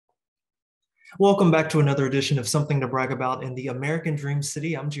Welcome back to another edition of Something to Brag About in the American Dream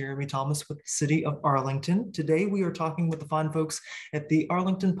City. I'm Jeremy Thomas with the City of Arlington. Today we are talking with the fine folks at the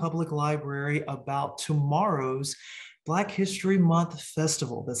Arlington Public Library about tomorrow's Black History Month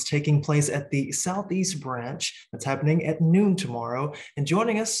Festival that's taking place at the Southeast Branch. That's happening at noon tomorrow. And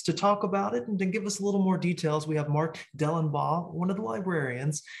joining us to talk about it and to give us a little more details, we have Mark Dellenbaugh, one of the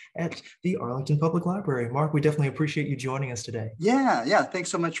librarians at the Arlington Public Library. Mark, we definitely appreciate you joining us today. Yeah.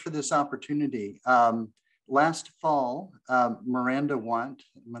 Thanks so much for this opportunity. Last fall, Miranda Want,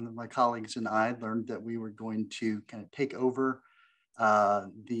 one of my colleagues, and I learned that we were going to kind of take over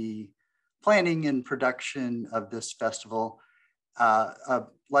the planning and production of this festival. A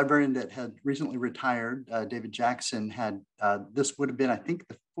librarian that had recently retired, David Jackson, had this would have been, I think,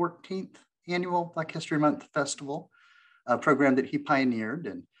 the 14th annual Black History Month Festival program that he pioneered.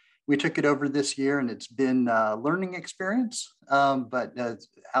 And we took it over this year, and it's been a learning experience, but it's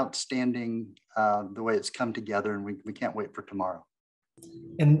outstanding the way it's come together, and we can't wait for tomorrow.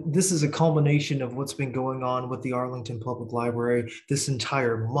 And this is a culmination of what's been going on with the Arlington Public Library this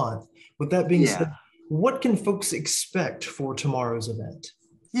entire month. With that being said, what can folks expect for tomorrow's event?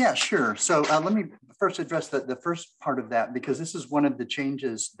 Yeah, sure. So let me first address the first part of that, because this is one of the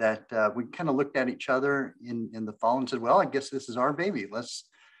changes that we kind of looked at each other in the fall and said, well, I guess this is our baby.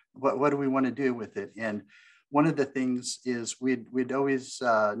 What do we want to do with it? And one of the things is we'd always,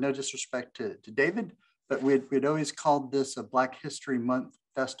 no disrespect to David, but we'd always called this a Black History Month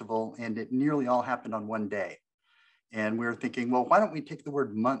Festival, and it nearly all happened on one day. And we were thinking, well, why don't we take the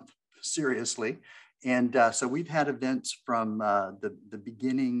word month seriously? And so we've had events from the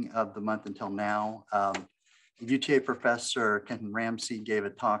beginning of the month until now. UTA professor Kenton Ramsey gave a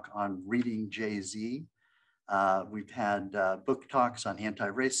talk on reading Jay-Z. We've had book talks on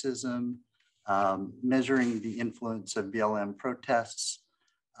anti-racism, measuring the influence of BLM protests.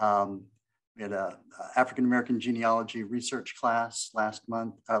 We had an African-American genealogy research class last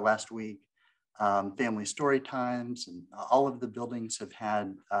week, family story times, and all of the buildings have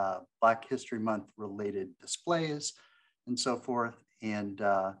had Black History Month related displays and so forth. And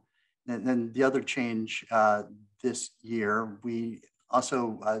then the other change this year, we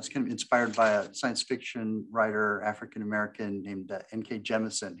also was kind of inspired by a science fiction writer, African-American named N.K.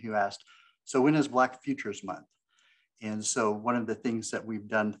 Jemisin, who asked, so when is Black Futures Month? And so one of the things that we've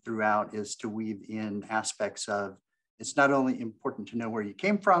done throughout is to weave in aspects of, it's not only important to know where you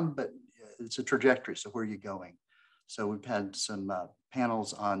came from, but it's a trajectory, so where are you going? So we've had some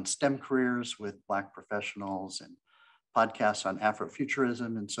panels on STEM careers with Black professionals and podcasts on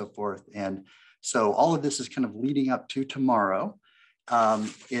Afrofuturism and so forth. And so all of this is kind of leading up to tomorrow.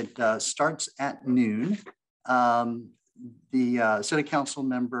 It starts at noon. The City Council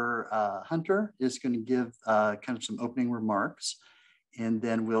member, Hunter, is going to give kind of some opening remarks, and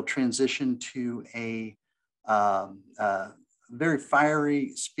then we'll transition to a very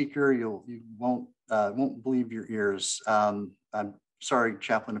fiery speaker. You won't believe your ears. I'm sorry,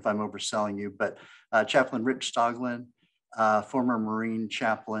 Chaplain, if I'm overselling you, but Chaplain Rich Stoglin, former Marine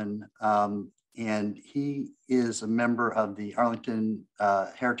chaplain, and he is a member of the Arlington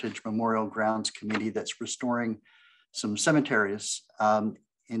Heritage Memorial Grounds Committee that's restoring some cemeteries,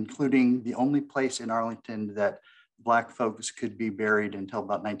 including the only place in Arlington that Black folks could be buried until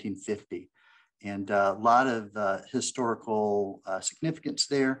about 1950. And a lot of historical significance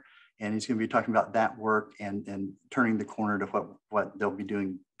there. And he's going to be talking about that work and turning the corner to what they'll be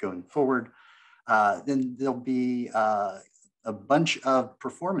doing going forward. Then there'll be a bunch of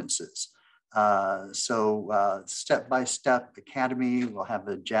performances. So Step by Step Academy will have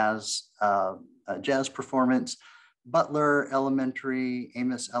a jazz performance. Butler Elementary,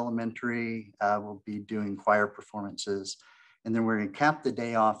 Amos Elementary will be doing choir performances. And then we're going to cap the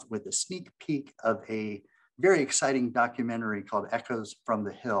day off with a sneak peek of a very exciting documentary called Echoes from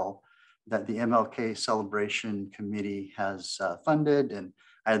the Hill that the MLK Celebration Committee has funded. And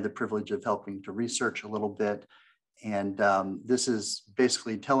I had the privilege of helping to research a little bit. And this is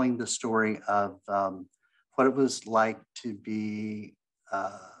basically telling the story of what it was like to be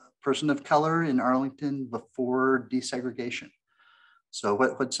person of color in Arlington before desegregation. So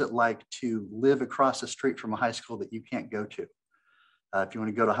what's it like to live across the street from a high school that you can't go to? If you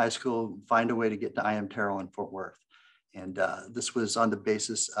want to go to high school, find a way to get to I.M. Terrell in Fort Worth. And this was on the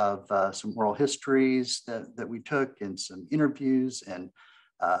basis of some oral histories that we took and some interviews and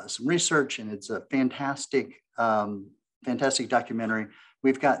some research. And it's a fantastic documentary.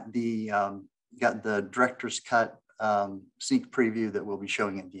 We've got the director's cut sneak preview that we'll be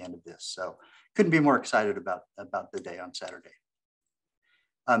showing at the end of this. So couldn't be more excited about the day on Saturday.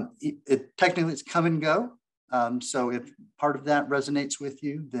 Technically it's come and go. So if part of that resonates with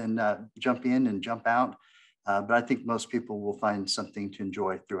you, then jump in and jump out. But I think most people will find something to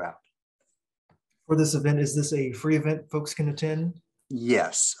enjoy throughout. For this event, is this a free event folks can attend?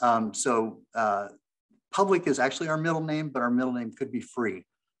 Yes. Public is actually our middle name, but our middle name could be free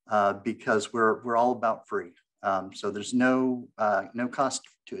because we're all about free. So there's no cost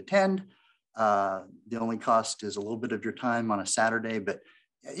to attend. The only cost is a little bit of your time on a Saturday, but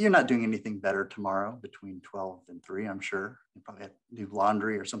you're not doing anything better tomorrow between 12 and 3, I'm sure. You probably have to do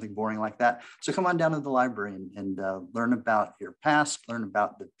laundry or something boring like that. So come on down to the library and learn about your past, learn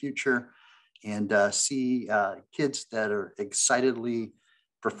about the future, and see kids that are excitedly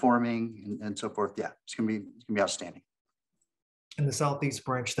performing and so forth. Yeah, it's gonna be outstanding. In the Southeast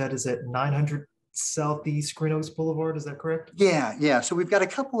branch, that is at 900 Southeast Green Oaks Boulevard, is that correct? Yeah. So we've got a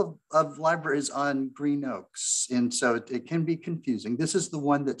couple of libraries on Green Oaks, and so it can be confusing. This is the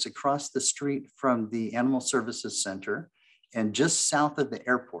one that's across the street from the Animal Services Center and just south of the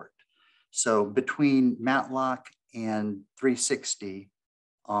airport. So between Matlock and 360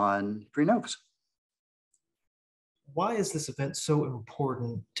 on Green Oaks. Why is this event so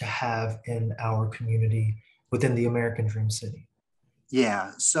important to have in our community within the American Dream City?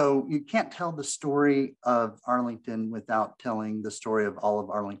 Yeah, so you can't tell the story of Arlington without telling the story of all of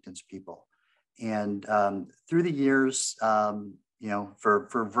Arlington's people. And through the years, for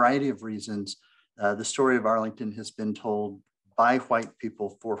a variety of reasons, the story of Arlington has been told by white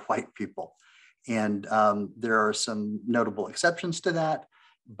people for white people. And there are some notable exceptions to that.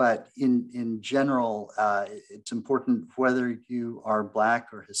 But in general, it's important whether you are Black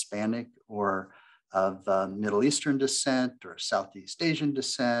or Hispanic or of Middle Eastern descent or Southeast Asian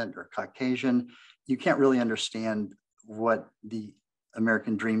descent or Caucasian, you can't really understand what the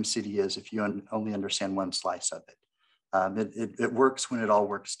American Dream City is if you only understand one slice of it. It works when it all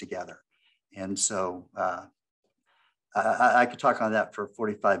works together. And so I could talk on that for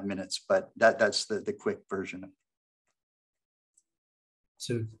 45 minutes, but that's the quick version.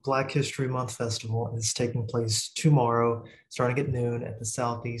 So Black History Month Festival is taking place tomorrow, starting at noon at the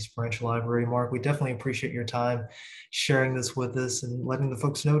Southeast Branch Library. Mark, we definitely appreciate your time sharing this with us and letting the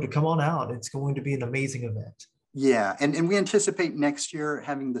folks know to come on out. It's going to be an amazing event. Yeah, and we anticipate next year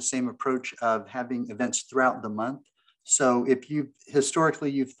having the same approach of having events throughout the month. So if you've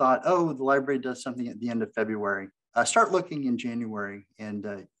thought, oh, the library does something at the end of February, start looking in January and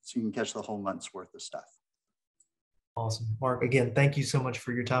so you can catch the whole month's worth of stuff. Awesome. Mark, again, thank you so much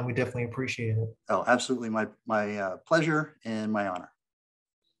for your time. We definitely appreciate it. Oh, absolutely. My pleasure and my honor.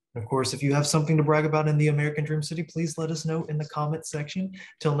 And of course, if you have something to brag about in the American Dream City, please let us know in the comment section.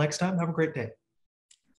 Till next time, have a great day.